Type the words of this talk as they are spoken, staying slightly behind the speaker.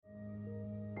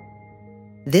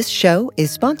This show is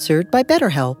sponsored by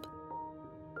BetterHelp.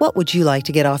 What would you like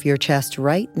to get off your chest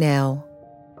right now?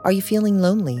 Are you feeling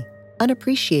lonely,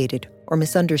 unappreciated, or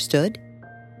misunderstood?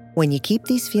 When you keep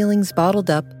these feelings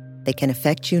bottled up, they can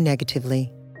affect you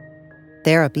negatively.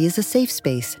 Therapy is a safe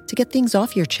space to get things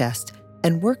off your chest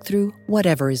and work through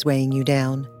whatever is weighing you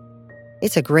down.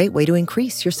 It's a great way to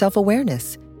increase your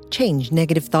self-awareness, change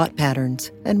negative thought patterns,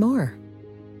 and more.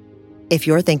 If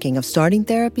you're thinking of starting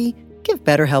therapy, give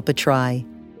BetterHelp a try.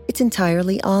 It's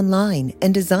entirely online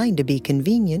and designed to be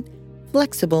convenient,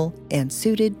 flexible, and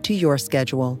suited to your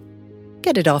schedule.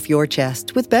 Get it off your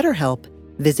chest with BetterHelp.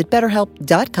 Visit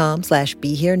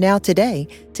BetterHelp.com/BeHereNow today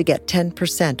to get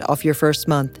 10% off your first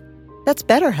month. That's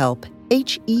BetterHelp,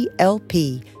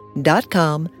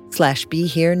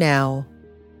 HELP.com/BeHereNow.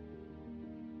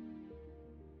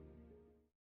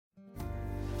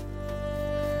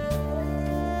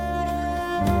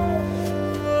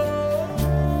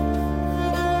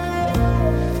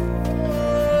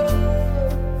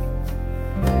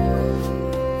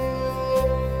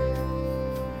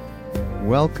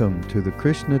 Welcome to the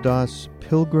Krishna Das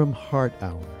Pilgrim Heart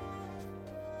Hour.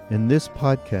 In this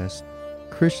podcast,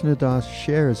 Krishna Das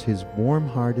shares his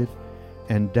warm-hearted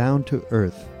and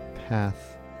down-to-earth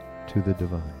path to the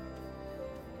divine.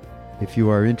 If you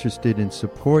are interested in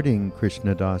supporting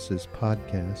Krishna Das's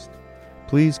podcast,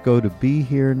 please go to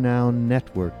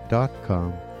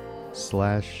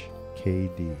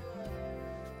BeHereNowNetwork.com/KD.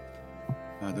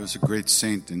 There's a great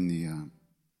saint in the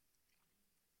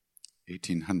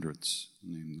 1800s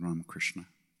named Ramakrishna,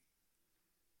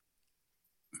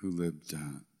 who lived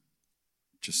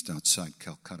just outside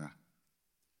Calcutta.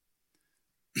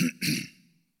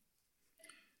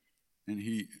 And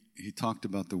he talked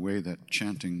about the way that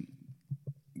chanting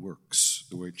works,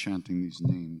 the way chanting these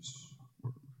names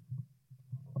work.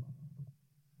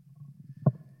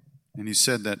 And he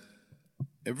said that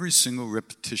every single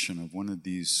repetition of one of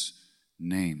these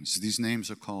names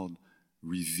are called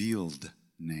revealed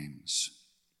names.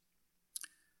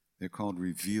 They're called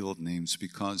revealed names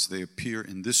because they appear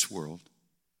in this world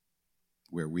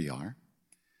where we are,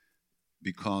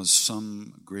 because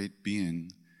some great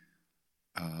being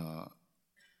kind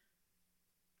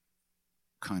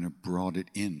of brought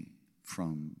it in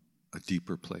from a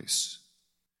deeper place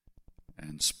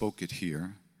and spoke it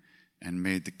here and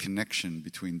made the connection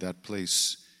between that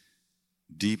place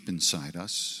deep inside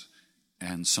us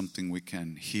and something we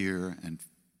can hear and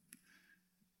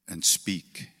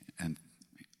speak and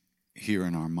hear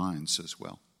in our minds as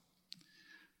well.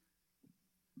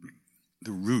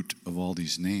 The root of all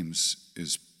these names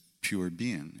is pure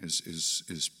being,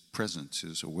 is presence,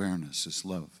 is awareness, is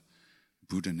love,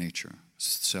 Buddha nature,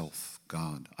 self,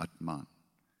 God, Atman.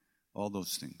 All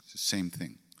those things, the same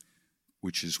thing,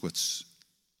 which is what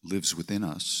lives within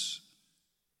us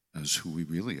as who we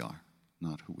really are,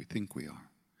 not who we think we are.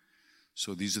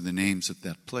 So these are the names of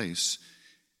that place.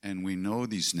 And we know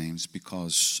these names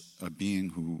because a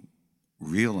being who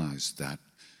realized that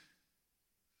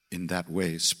in that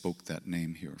way spoke that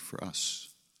name here for us.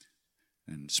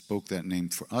 And spoke that name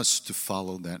for us to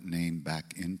follow that name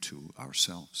back into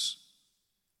ourselves.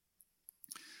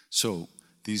 So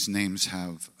these names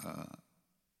have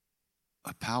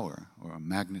a power or a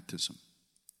magnetism.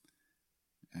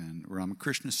 And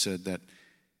Ramakrishna said that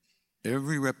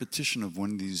every repetition of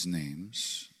one of these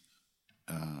names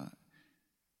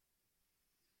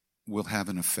will have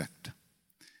an effect.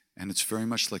 And it's very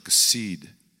much like a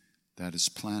seed that is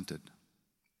planted.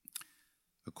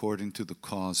 According to the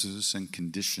causes and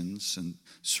conditions and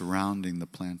surrounding the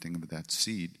planting of that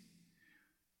seed,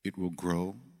 it will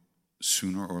grow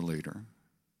sooner or later,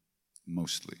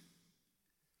 mostly.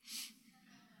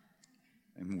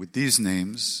 And with these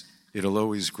names, it'll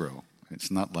always grow. It's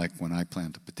not like when I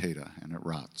plant a potato and it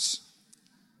rots.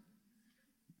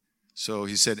 So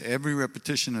he said every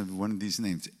repetition of one of these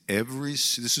names,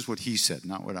 this is what he said,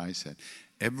 not what I said,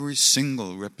 every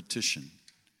single repetition,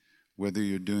 whether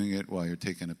you're doing it while you're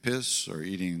taking a piss or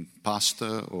eating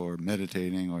pasta or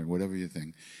meditating or whatever you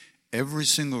think, every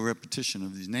single repetition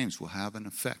of these names will have an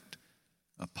effect,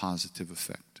 a positive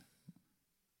effect.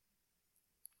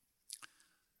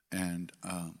 And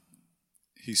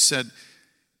he said,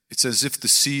 it's as if the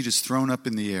seed is thrown up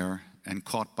in the air and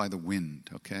caught by the wind,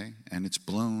 okay? And it's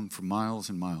blown for miles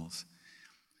and miles.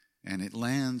 And it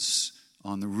lands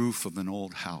on the roof of an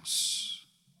old house.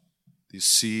 The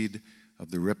seed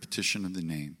of the repetition of the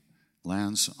name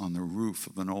lands on the roof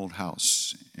of an old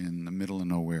house in the middle of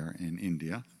nowhere in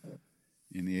India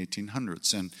in the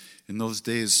 1800s. And in those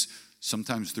days,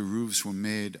 sometimes the roofs were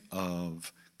made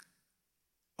of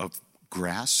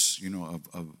grass,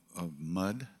 of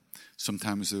mud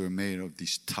Sometimes they were made of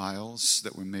these tiles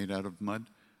that were made out of mud.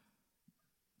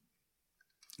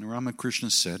 And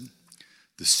Ramakrishna said,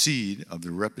 the seed of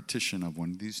the repetition of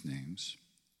one of these names,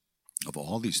 of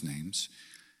all these names,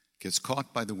 gets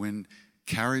caught by the wind,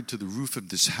 carried to the roof of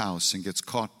this house, and gets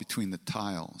caught between the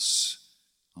tiles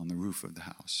on the roof of the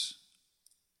house.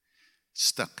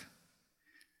 Stuck.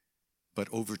 But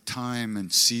over time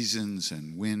and seasons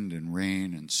and wind and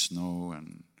rain and snow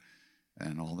and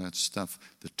all that stuff,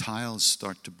 the tiles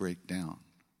start to break down.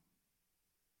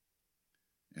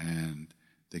 And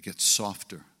they get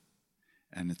softer.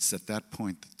 And it's at that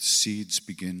point that the seeds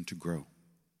begin to grow.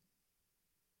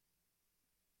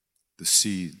 The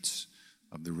seeds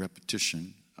of the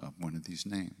repetition of one of these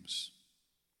names.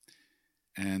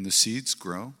 And the seeds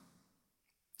grow,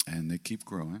 and they keep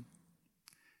growing,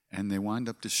 and they wind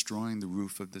up destroying the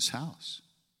roof of this house.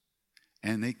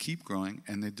 And they keep growing,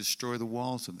 and they destroy the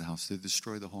walls of the house. They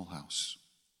destroy the whole house.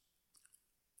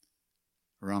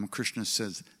 Ramakrishna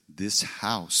says, this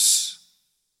house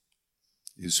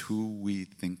is who we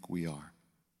think we are.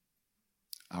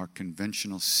 Our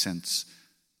conventional sense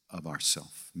of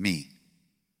ourself. Me.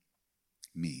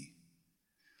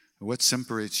 What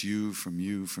separates you from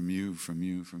you, from you, from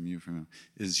you, from you, from you,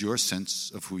 is your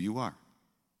sense of who you are.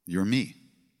 You're me.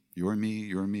 You're me,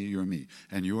 you're me, you're me.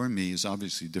 And your me is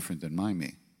obviously different than my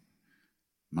me.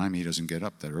 My me doesn't get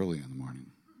up that early in the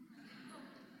morning.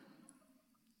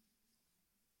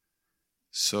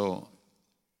 So,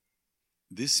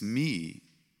 this me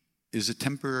is a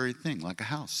temporary thing, like a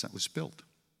house that was built.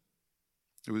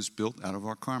 It was built out of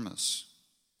our karmas.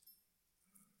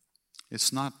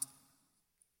 It's not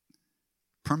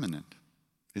permanent.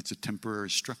 It's a temporary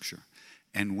structure.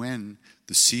 And when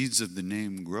the seeds of the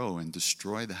name grow and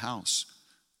destroy the house,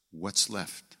 what's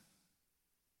left?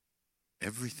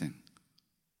 Everything.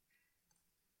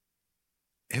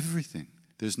 Everything.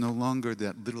 There's no longer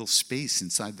that little space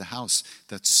inside the house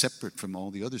that's separate from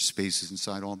all the other spaces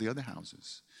inside all the other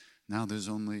houses. Now there's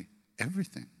only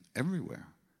everything, everywhere.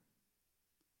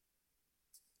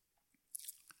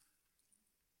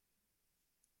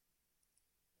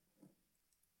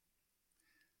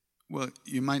 Well,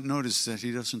 you might notice that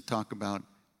he doesn't talk about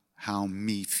how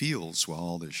me feels while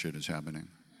all this shit is happening.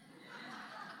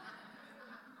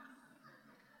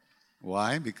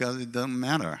 Why? Because it doesn't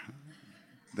matter.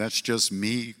 That's just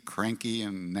me, cranky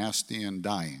and nasty and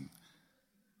dying.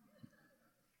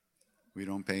 We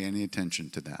don't pay any attention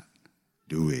to that,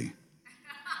 do we?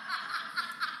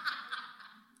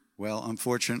 Well,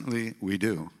 unfortunately, we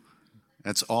do.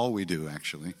 That's all we do,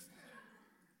 actually.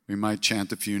 We might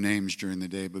chant a few names during the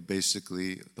day, but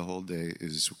basically the whole day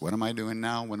is, what am I doing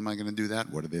now? When am I going to do that?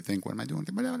 What do they think? What am I doing?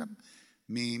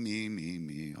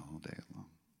 Me, all day long.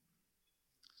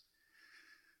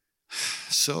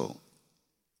 So,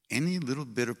 any little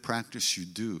bit of practice you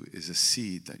do is a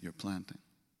seed that you're planting.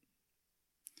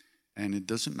 And it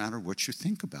doesn't matter what you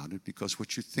think about it, because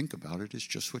what you think about it is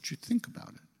just what you think about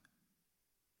it.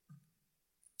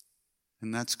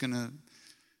 And that's going to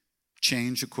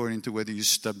change according to whether you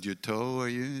stubbed your toe or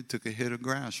you took a hit of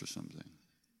grass or something.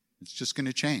 It's just going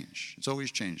to change. It's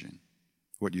always changing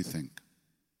what you think.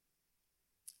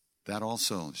 That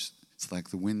also, it's like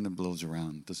the wind that blows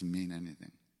around. It doesn't mean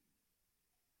anything.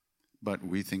 But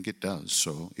we think it does,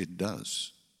 so it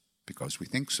does, because we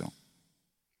think so.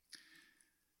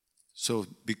 So,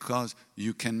 because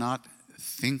you cannot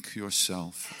think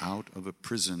yourself out of a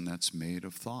prison that's made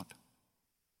of thought.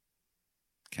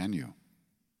 Can you?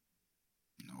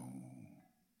 No.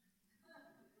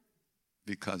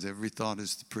 Because every thought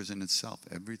is the prison itself.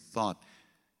 Every thought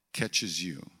catches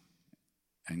you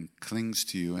and clings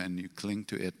to you, and you cling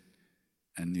to it,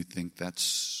 and you think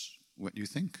that's what you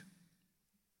think.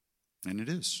 And it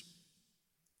is.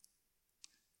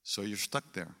 So you're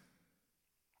stuck there.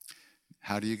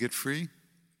 How do you get free?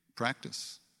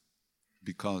 Practice.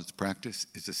 Because practice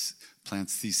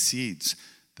plants these seeds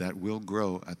that will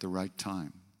grow at the right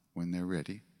time when they're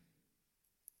ready.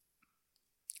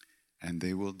 And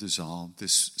they will dissolve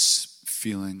this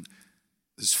feeling,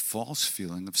 this false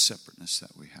feeling of separateness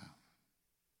that we have.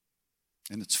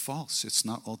 And it's false. It's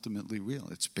not ultimately real.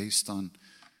 It's based on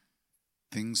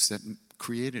things that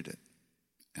created it.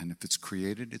 And if it's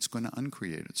created, it's going to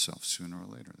uncreate itself sooner or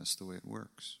later. That's the way it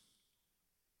works.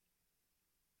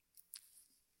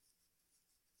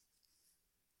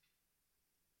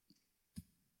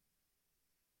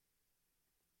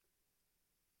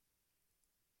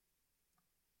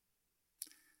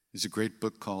 There's a great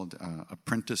book called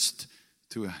Apprenticed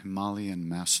to a Himalayan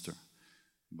Master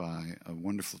by a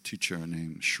wonderful teacher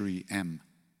named Sri M.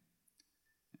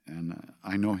 And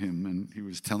I know him, and he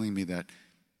was telling me that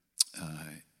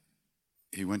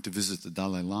he went to visit the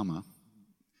Dalai Lama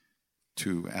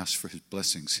to ask for his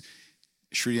blessings.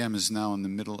 Sri M is now in the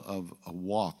middle of a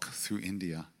walk through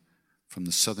India, from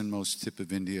the southernmost tip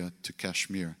of India to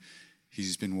Kashmir.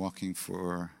 He's been walking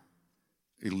for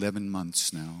 11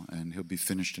 months now, and he'll be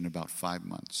finished in about 5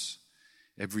 months.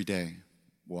 Every day,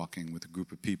 walking with a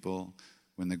group of people.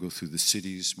 When they go through the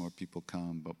cities, more people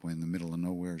come, but when in the middle of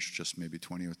nowhere, it's just maybe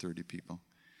 20 or 30 people.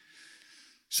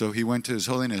 So he went to His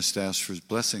Holiness to ask for his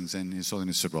blessings, and His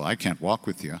Holiness said, well, I can't walk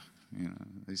with you.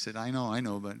 He said, I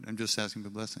know, but I'm just asking for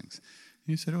blessings.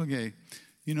 He said, okay.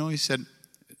 He said,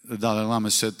 the Dalai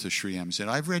Lama said to Sri M, he said,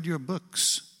 I've read your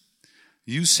books.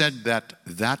 You said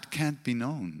that can't be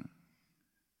known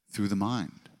through the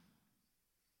mind.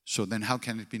 So then how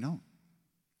can it be known?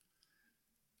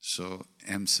 So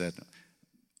M said,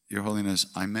 Your Holiness,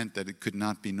 I meant that it could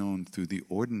not be known through the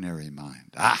ordinary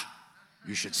mind.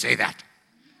 You should say that.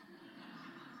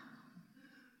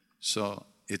 So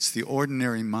it's the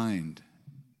ordinary mind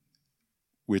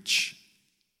which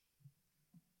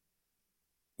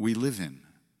we live in.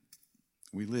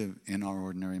 We live in our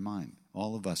ordinary mind.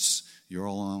 All of us, you're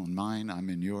all in mine, I'm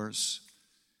in yours.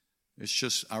 It's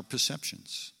just our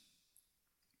perceptions.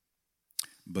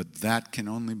 But that can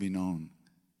only be known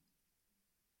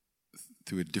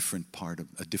through a different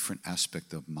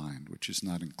aspect of mind, which is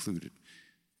not included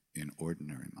in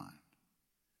ordinary mind,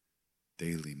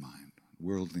 daily mind,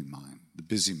 worldly mind, the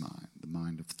busy mind, the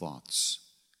mind of thoughts.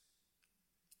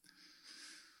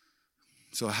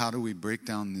 So how do we break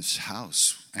down this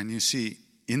house? And you see,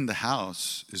 in the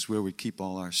house is where we keep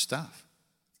all our stuff.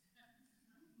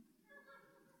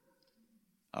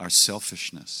 Our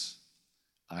selfishness,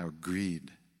 our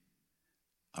greed,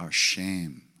 our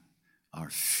shame, our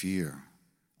fear,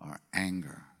 our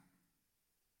anger.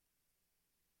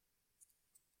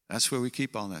 That's where we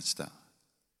keep all that stuff.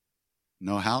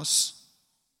 No house,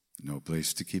 no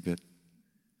place to keep it.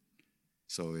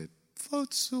 So it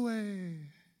floats away.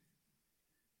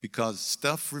 Because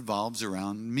stuff revolves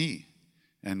around me.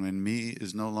 And when me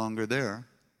is no longer there,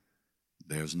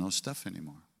 there's no stuff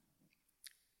anymore.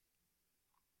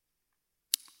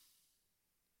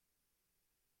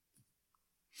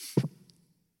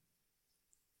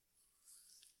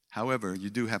 However, you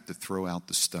do have to throw out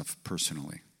the stuff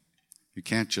personally. You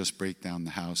can't just break down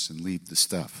the house and leave the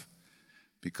stuff,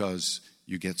 because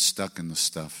you get stuck in the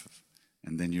stuff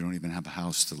and then you don't even have a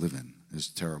house to live in. It's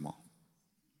terrible.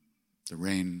 The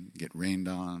rain, get rained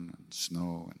on, and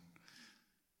snow. And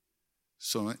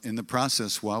so in the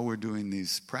process, while we're doing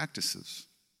these practices,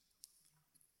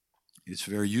 it's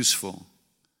very useful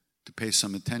to pay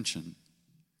some attention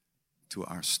to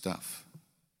our stuff.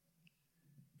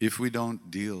 If we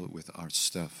don't deal with our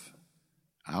stuff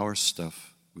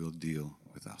will deal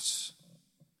with us.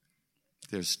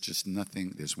 There's just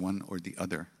nothing, there's one or the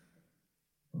other.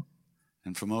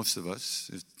 And for most of us,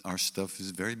 our stuff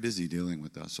is very busy dealing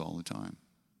with us all the time.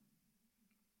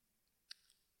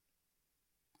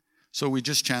 So we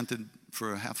just chanted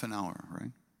for a half an hour,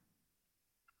 right?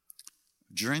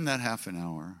 During that half an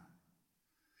hour,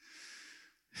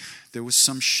 there was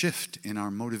some shift in our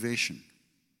motivation.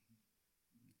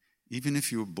 Even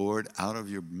if you were bored out of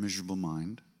your miserable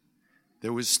mind,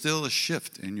 there was still a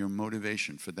shift in your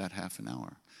motivation for that half an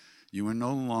hour. You were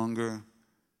no longer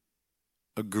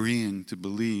agreeing to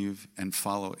believe and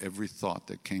follow every thought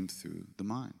that came through the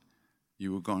mind.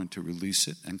 You were going to release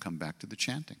it and come back to the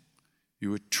chanting.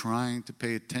 You were trying to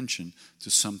pay attention to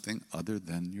something other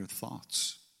than your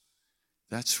thoughts.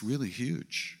 That's really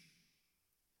huge.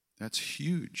 That's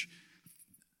huge.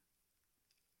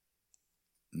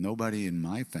 Nobody in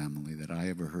my family that I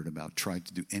ever heard about tried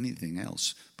to do anything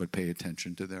else but pay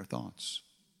attention to their thoughts.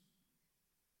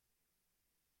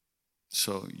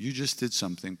 So you just did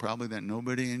something probably that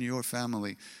nobody in your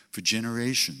family for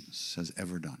generations has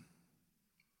ever done.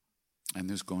 And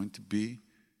there's going to be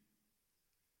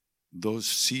those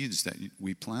seeds that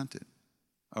we planted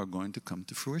are going to come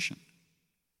to fruition.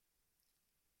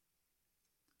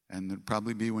 And it'll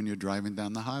probably be when you're driving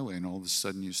down the highway and all of a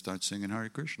sudden you start singing Hare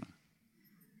Krishna.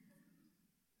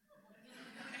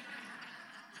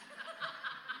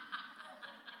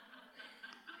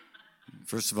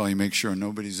 First of all, you make sure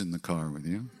nobody's in the car with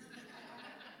you.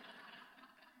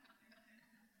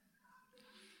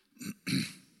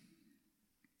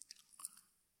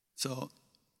 So,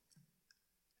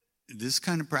 this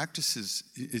kind of practices,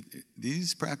 the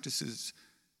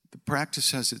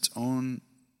practice has its own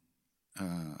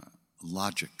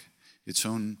logic, its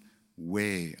own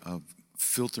way of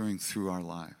filtering through our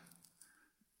life.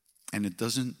 And it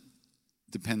doesn't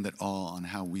depend at all on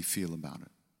how we feel about it.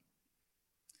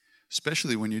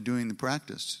 Especially when you're doing the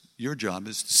practice, your job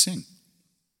is to sing.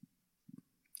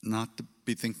 not to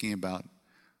be thinking about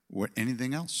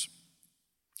anything else.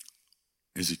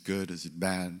 Is it good? Is it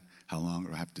bad? How long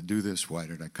do I have to do this? Why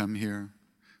did I come here?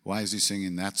 Why is he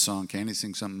singing that song? Can't he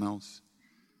sing something else?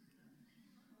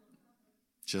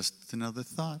 Just another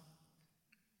thought.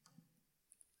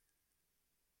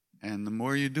 And the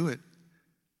more you do it,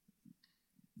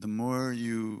 the more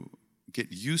you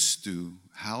get used to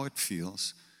how it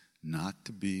feels not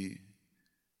to be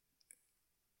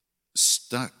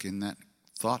stuck in that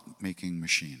thought-making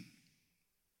machine.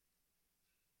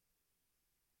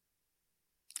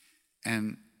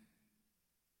 And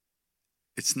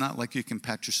it's not like you can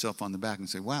pat yourself on the back and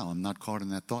say, wow, I'm not caught in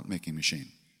that thought-making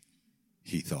machine.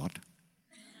 He thought.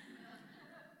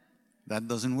 That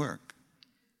doesn't work.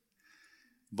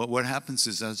 But what happens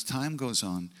is as time goes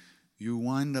on, you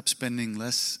wind up spending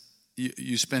less,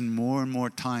 you spend more and more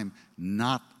time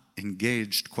not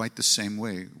engaged quite the same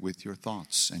way with your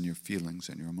thoughts and your feelings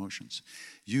and your emotions.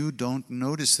 You don't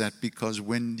notice that because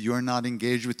when you're not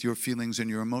engaged with your feelings and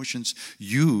your emotions,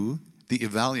 you, the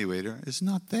evaluator, is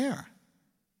not there.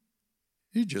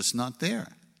 You're just not there.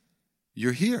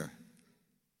 You're here.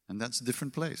 And that's a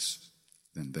different place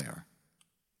than there.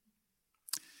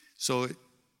 So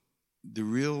the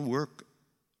real work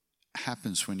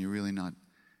happens when you're really not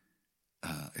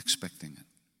expecting it.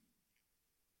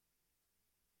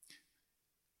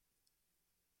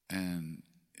 And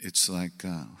it's like,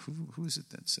 who is it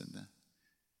that said that?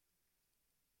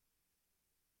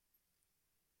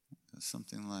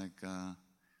 Something like,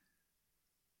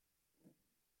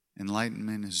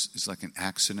 enlightenment is like an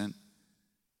accident.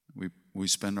 We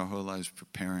spend our whole lives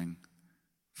preparing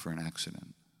for an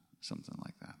accident. Something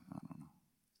like that. I don't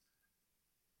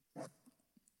know.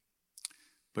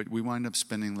 But we wind up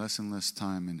spending less and less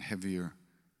time in heavier,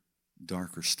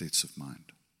 darker states of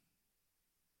mind.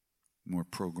 More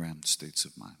programmed states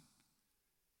of mind.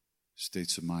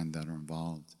 States of mind that are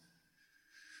involved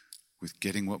with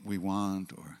getting what we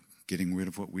want or getting rid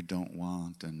of what we don't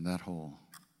want, and that whole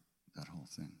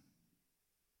thing.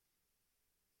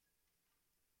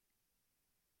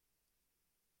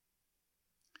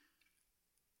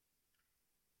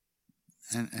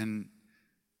 And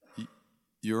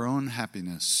your own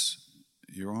happiness,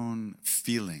 your own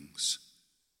feelings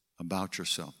about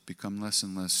yourself become less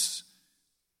and less,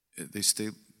 they stay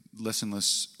less and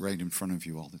less right in front of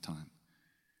you all the time.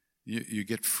 You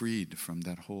get freed from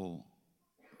that whole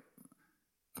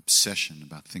obsession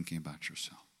about thinking about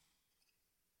yourself.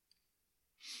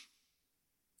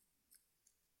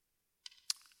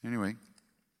 Anyway,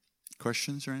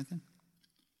 questions or anything?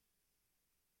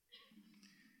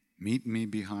 Meet me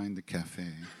behind the cafe.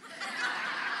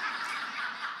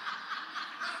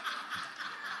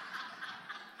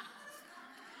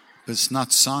 But it's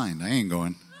not signed. I ain't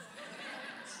going.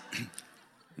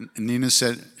 Nina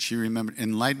said she remembered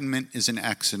enlightenment is an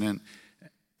accident,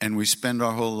 and we spend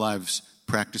our whole lives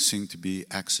practicing to be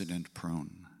accident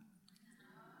prone.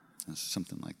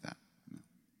 Something like that.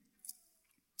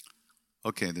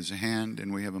 Okay, there's a hand,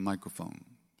 and we have a microphone,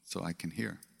 so I can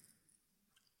hear.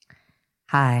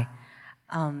 Hi.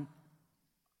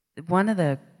 One of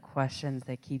the questions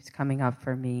that keeps coming up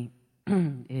for me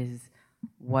is,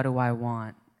 what do I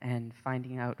want? And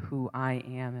finding out who I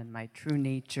am and my true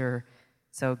nature.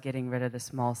 So getting rid of the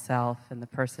small self and the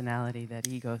personality, that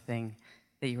ego thing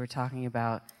that you were talking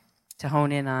about, to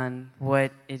hone in on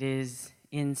what it is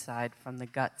inside from the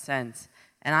gut sense.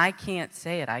 And I can't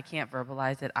say it. I can't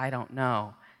verbalize it. I don't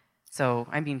know. So,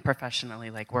 I mean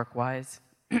professionally, like work-wise.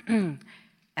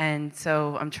 And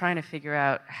so I'm trying to figure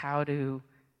out how to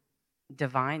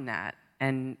divine that,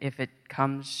 and if it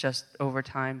comes just over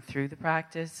time through the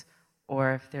practice,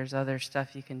 or if there's other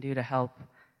stuff you can do to help,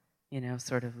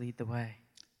 sort of lead the way.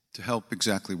 To help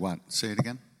exactly what? Say it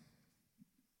again.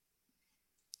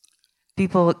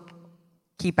 People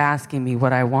keep asking me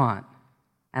what I want,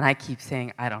 and I keep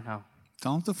saying, I don't know.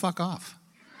 Tell them to fuck off.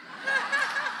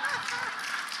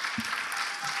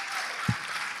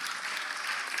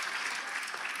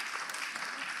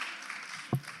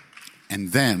 And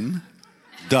then,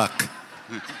 duck.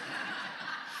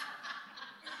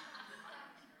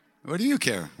 What do you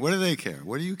care? What do they care?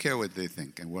 What do you care what they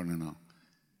think? I want to know.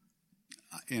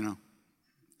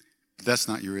 But that's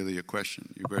not really your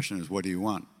question. Your question is, what do you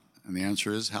want? And the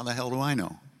answer is, how the hell do I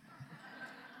know?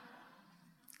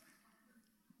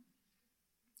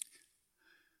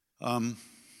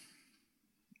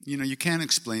 You can't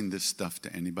explain this stuff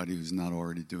to anybody who's not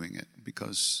already doing it,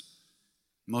 because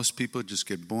most people just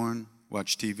get born,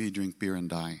 watch TV, drink beer, and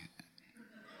die.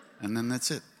 And then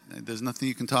that's it. There's nothing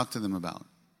you can talk to them about.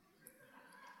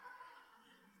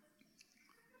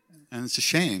 And it's a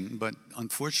shame, but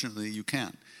unfortunately you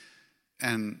can't.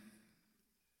 And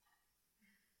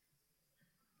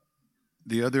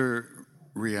the other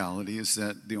reality is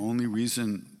that the only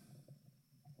reason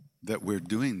that we're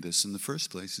doing this in the first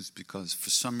place is because for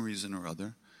some reason or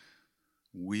other,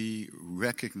 we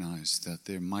recognize that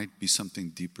there might be something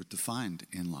deeper to find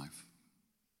in life.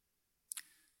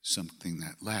 Something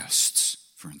that lasts,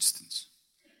 for instance,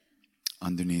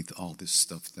 underneath all this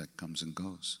stuff that comes and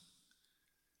goes.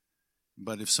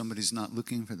 But if somebody's not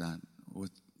looking for that,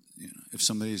 if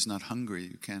somebody's not hungry,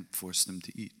 you can't force them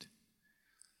to eat.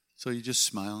 So you just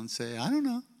smile and say, I don't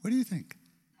know, what do you think?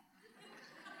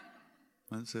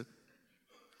 That's it.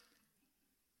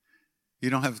 You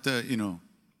don't have to,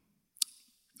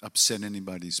 upset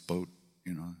anybody's boat,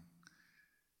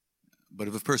 But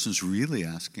if a person's really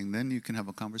asking, then you can have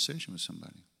a conversation with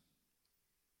somebody.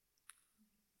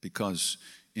 Because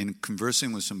in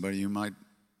conversing with somebody, you might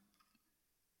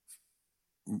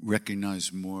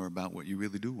recognize more about what you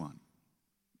really do want.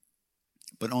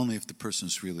 But only if the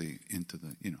person's really into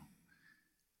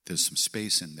there's some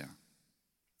space in there.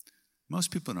 Most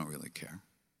people don't really care.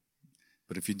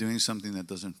 But if you're doing something that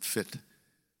doesn't fit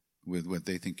with what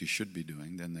they think you should be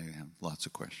doing, then they have lots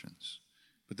of questions.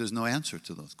 But there's no answer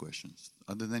to those questions,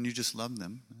 other than you just love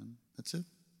them, and that's it.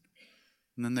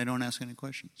 And then they don't ask any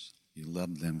questions. You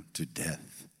love them to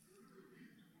death.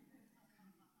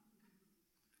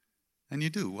 And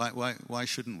you do. Why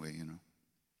shouldn't we,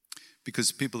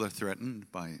 Because people are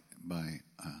threatened by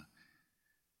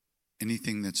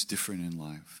anything that's different in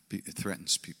life. It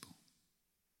threatens people.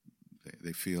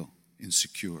 They feel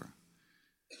insecure.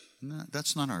 And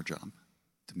that's not our job,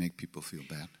 to make people feel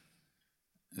bad.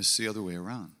 It's the other way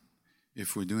around.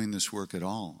 If we're doing this work at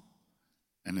all,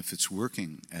 and if it's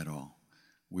working at all,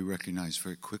 we recognize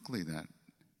very quickly that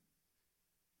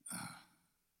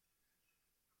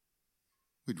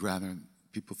we'd rather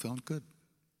people felt good.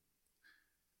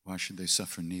 Why should they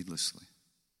suffer needlessly?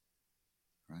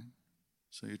 Right?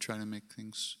 So you try to make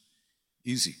things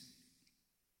easy.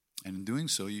 And in doing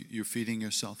so, you're feeding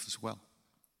yourself as well.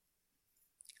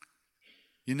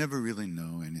 You never really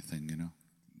know anything,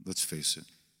 Let's face it.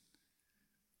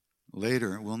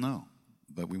 Later, we'll know.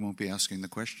 But we won't be asking the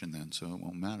question then, so it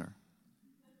won't matter.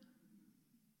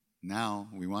 Now,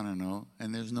 we want to know,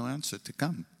 and there's no answer to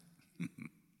come.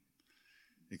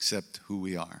 Except who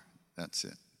we are. That's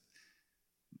it.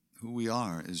 Who we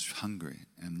are is hungry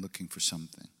and looking for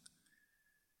something.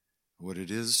 What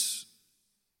it is,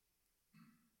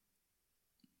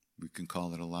 we can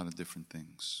call it a lot of different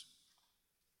things.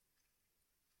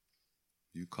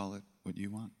 You call it what you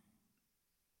want.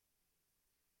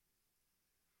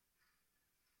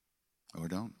 Or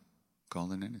don't.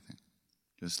 Call it anything.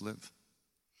 Just live.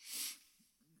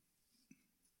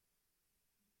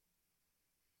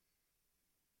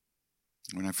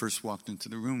 When I first walked into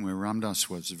the room where Ram Dass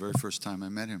was, the very first time I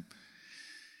met him,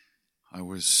 I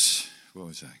was,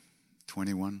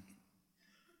 21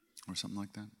 or something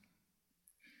like that?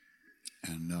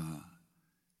 And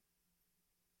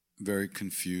very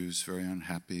confused, very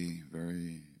unhappy,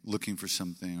 very looking for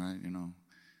something, right,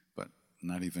 but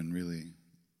not even really,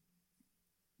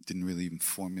 didn't really even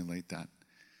formulate that.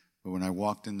 But when I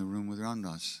walked in the room with Ram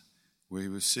Dass, where he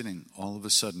was sitting, all of a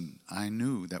sudden, I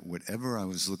knew that whatever I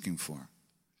was looking for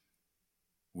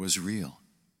was real.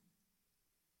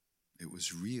 It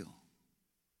was real.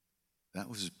 That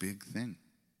was a big thing.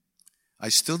 I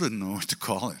still didn't know what to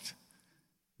call it,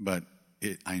 but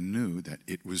I knew that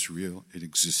it was real, it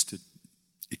existed,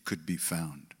 it could be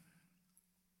found.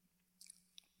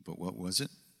 But what was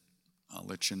it? I'll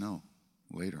let you know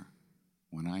later,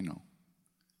 when I know.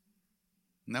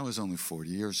 And that was only 40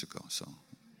 years ago, so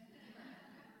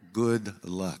good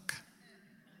luck.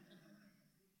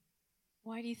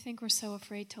 Why do you think we're so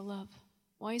afraid to love?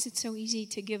 Why is it so easy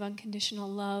to give unconditional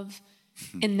love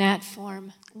in that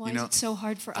form? Why is it so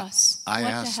hard for us? I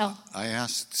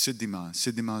asked Siddhima.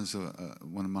 Siddhima is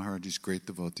one of Maharaji's great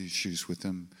devotees. She was with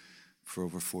him for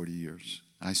over 40 years.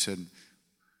 I said,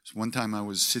 so one time I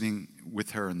was sitting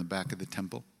with her in the back of the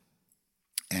temple,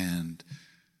 and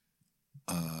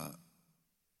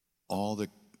all the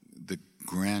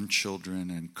grandchildren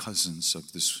and cousins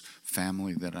of this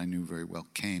family that I knew very well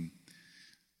came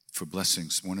for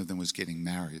blessings. One of them was getting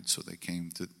married, so they came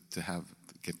to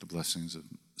get the blessings of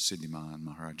Siddhima and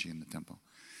Maharaji in the temple.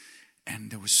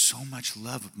 And there was so much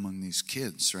love among these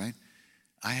kids, right?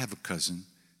 I have a cousin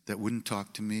that wouldn't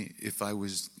talk to me if I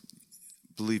was,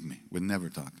 believe me, would never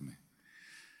talk to me.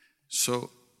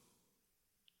 So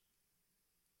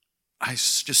I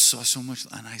just saw so much,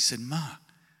 and I said, Ma,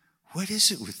 what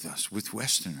is it with us, with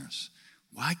Westerners?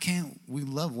 Why can't we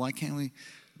love? Why can't we?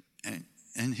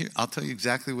 And here, I'll tell you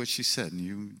exactly what she said, and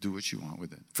you do what you want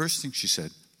with it. First thing she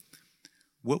said,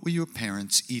 what were your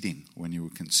parents eating when you were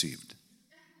conceived?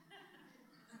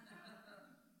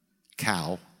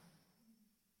 Cow.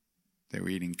 They were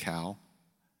eating cow.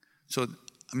 So,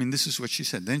 this is what she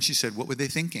said. Then she said, what were they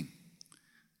thinking?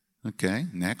 Okay,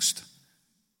 next.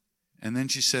 And then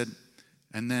she said,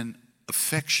 and then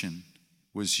affection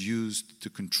was used to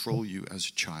control you as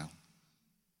a child.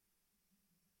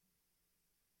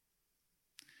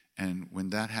 And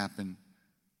when that happened,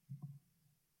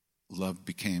 love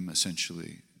became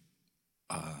essentially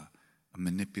a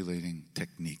manipulating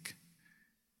technique.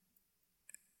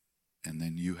 And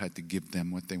then you had to give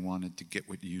them what they wanted to get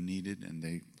what you needed, and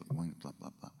they went blah,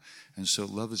 blah, blah. And so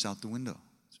love is out the window.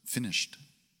 It's finished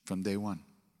from day one.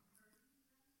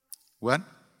 What?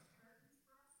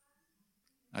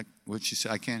 What'd she say?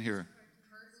 I can't hear her.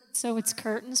 So it's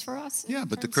curtains for us? Yeah,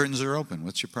 but the curtains are open.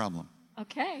 What's your problem?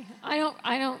 Okay. I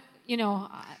don't,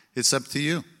 It's up to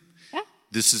you. Yeah.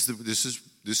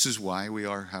 This is why we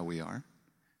are how we are.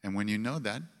 And when you know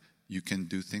that, you can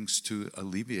do things to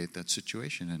alleviate that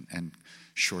situation and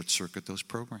short-circuit those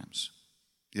programs.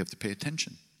 You have to pay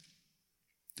attention.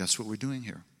 That's what we're doing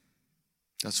here.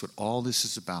 That's what all this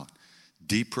is about.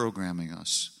 Deprogramming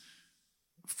us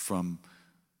from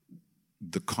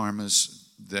the karmas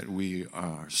that we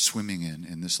are swimming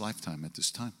in this lifetime at this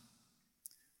time,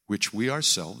 which we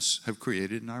ourselves have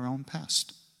created in our own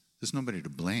past. There's nobody to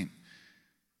blame.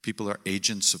 People are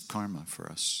agents of karma for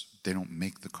us. They don't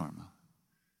make the karma.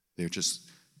 They're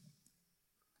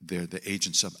the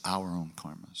agents of our own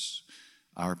karmas.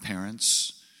 Our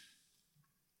parents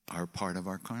are part of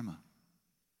our karma.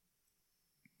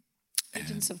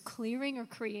 Agents of clearing or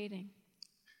creating?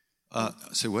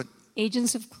 Say what?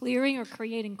 Agents of clearing or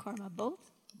creating karma, both?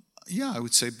 Yeah, I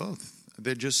would say both.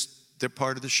 They're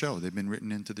part of the show. They've been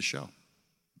written into the show,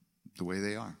 the way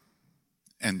they are.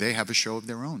 And they have a show of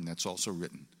their own that's also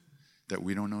written that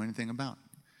we don't know anything about.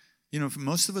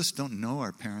 Most of us don't know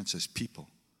our parents as people.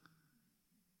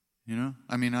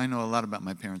 I know a lot about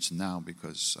my parents now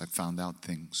because I found out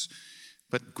things.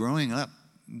 But growing up,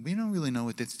 we don't really know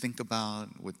what they think about,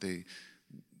 what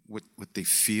they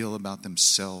feel about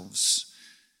themselves.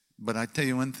 But I tell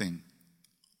you one thing,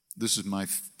 this is my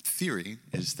theory,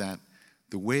 is that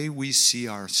the way we see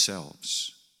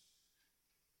ourselves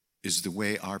is the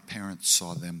way our parents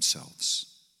saw themselves.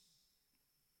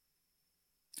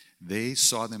 They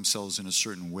saw themselves in a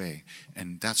certain way,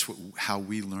 and that's how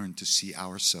we learn to see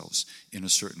ourselves in a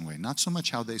certain way. Not so much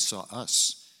how they saw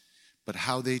us, but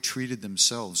how they treated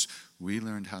themselves. We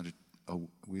learned how to,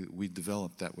 we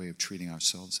developed that way of treating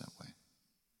ourselves that way.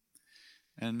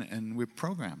 And we're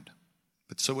programmed,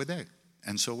 but so were they,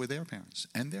 and so were their parents,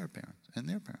 and their parents, and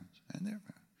their parents, and their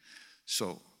parents.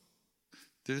 So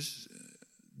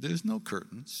there's no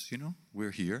curtains, We're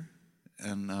here.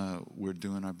 And we're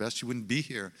doing our best. You wouldn't be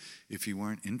here if you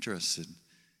weren't interested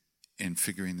in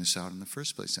figuring this out in the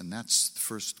first place. And that's the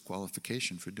first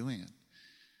qualification for doing it.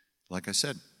 Like I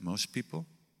said, most people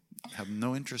have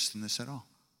no interest in this at all.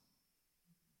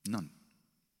 None.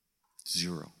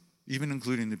 Zero. Even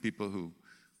including the people who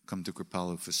come to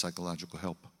Kripalu for psychological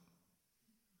help.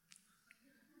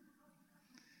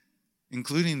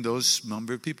 Including those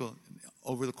number of people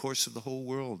over the course of the whole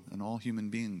world and all human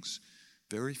beings.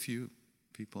 Very few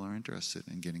people are interested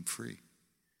in getting free.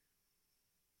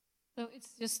 So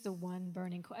it's just the one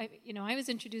burning. I was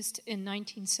introduced in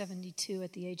 1972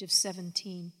 at the age of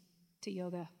 17 to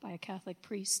yoga by a Catholic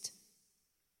priest.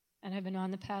 And I've been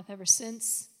on the path ever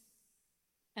since.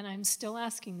 And I'm still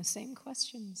asking the same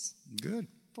questions. Good.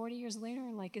 40 years later,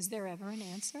 is there ever an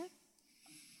answer?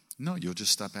 No, you'll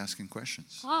just stop asking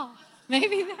questions. Oh,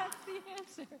 maybe that's the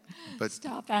answer. But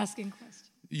stop asking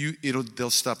questions.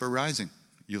 They'll stop arising.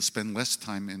 You'll spend less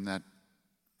time in that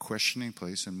questioning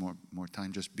place and more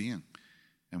time just being.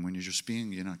 And when you're just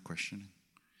being, you're not questioning.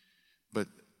 But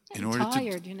in order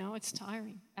tired, it's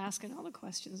tiring, asking all the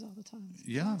questions all the time.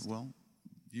 Yeah, well,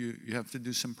 you have to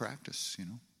do some practice,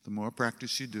 The more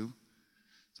practice you do,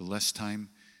 the less time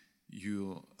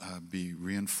you'll be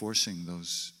reinforcing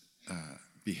those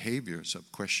behaviors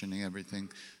of questioning everything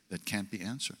that can't be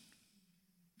answered.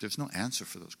 There's no answer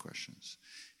for those questions.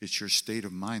 It's your state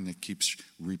of mind that keeps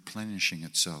replenishing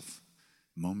itself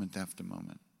moment after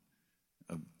moment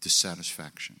of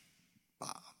dissatisfaction.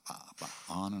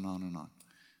 On and on and on.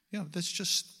 Yeah, that's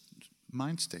just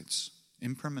mind states,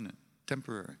 impermanent,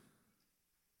 temporary.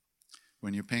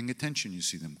 When you're paying attention, you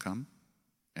see them come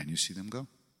and you see them go.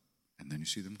 And then you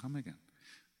see them come again.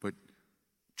 But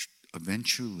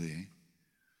eventually,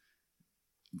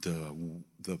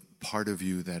 the part of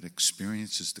you that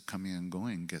experiences the coming and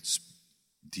going gets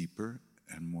deeper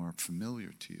and more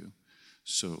familiar to you.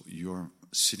 So you're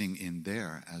sitting in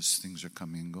there as things are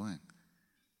coming and going,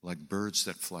 like birds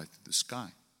that fly through the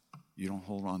sky. You don't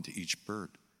hold on to each bird.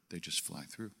 They just fly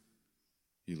through.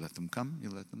 You let them come, you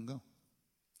let them go.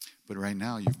 But right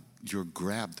now, you're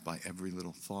grabbed by every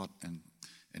little thought and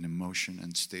emotion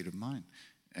and state of mind.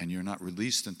 And you're not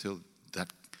released until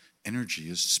that energy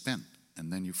is spent.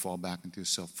 And then you fall back into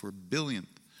yourself for a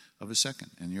billionth of a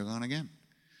second, and you're gone again.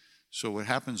 So what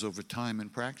happens over time in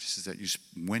practice is that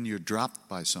when you're dropped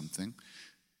by something,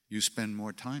 you spend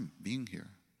more time being here.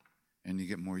 And you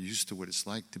get more used to what it's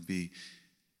like to be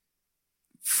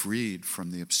freed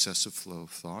from the obsessive flow of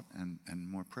thought and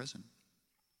more present.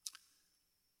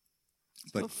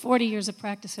 But 40 years of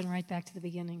practice and right back to the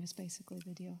beginning is basically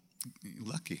the deal.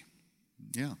 Lucky.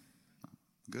 Yeah.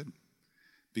 Good.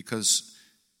 Because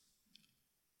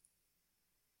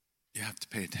you have to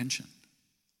pay attention.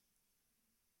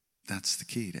 That's the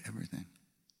key to everything.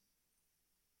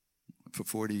 For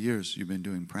 40 years, you've been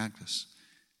doing practice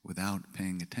without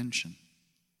paying attention.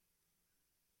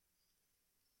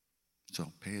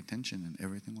 So pay attention and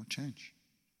everything will change.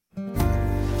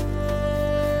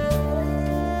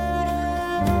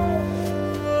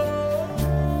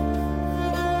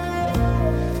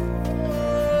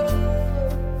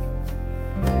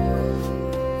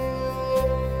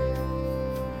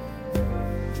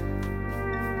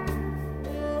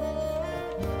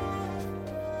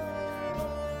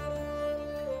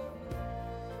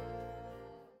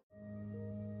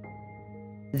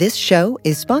 This show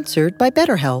is sponsored by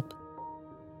BetterHelp.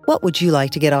 What would you like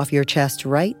to get off your chest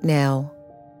right now?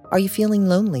 Are you feeling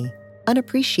lonely,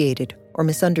 unappreciated, or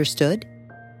misunderstood?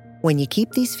 When you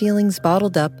keep these feelings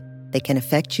bottled up, they can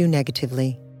affect you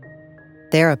negatively.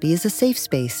 Therapy is a safe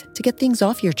space to get things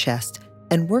off your chest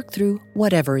and work through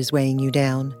whatever is weighing you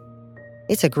down.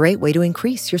 It's a great way to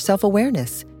increase your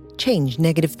self-awareness, change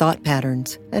negative thought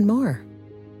patterns, and more.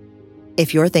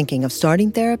 If you're thinking of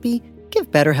starting therapy,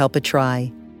 give BetterHelp a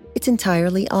try. It's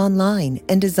entirely online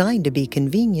and designed to be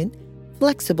convenient,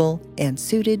 flexible, and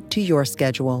suited to your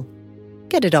schedule.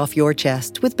 Get it off your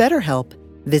chest with BetterHelp.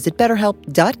 Visit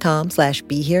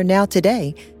BetterHelp.com/BeHereNow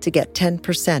today to get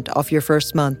 10% off your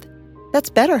first month. That's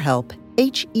BetterHelp,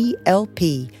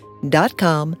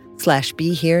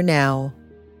 HELP.com/BeHereNow.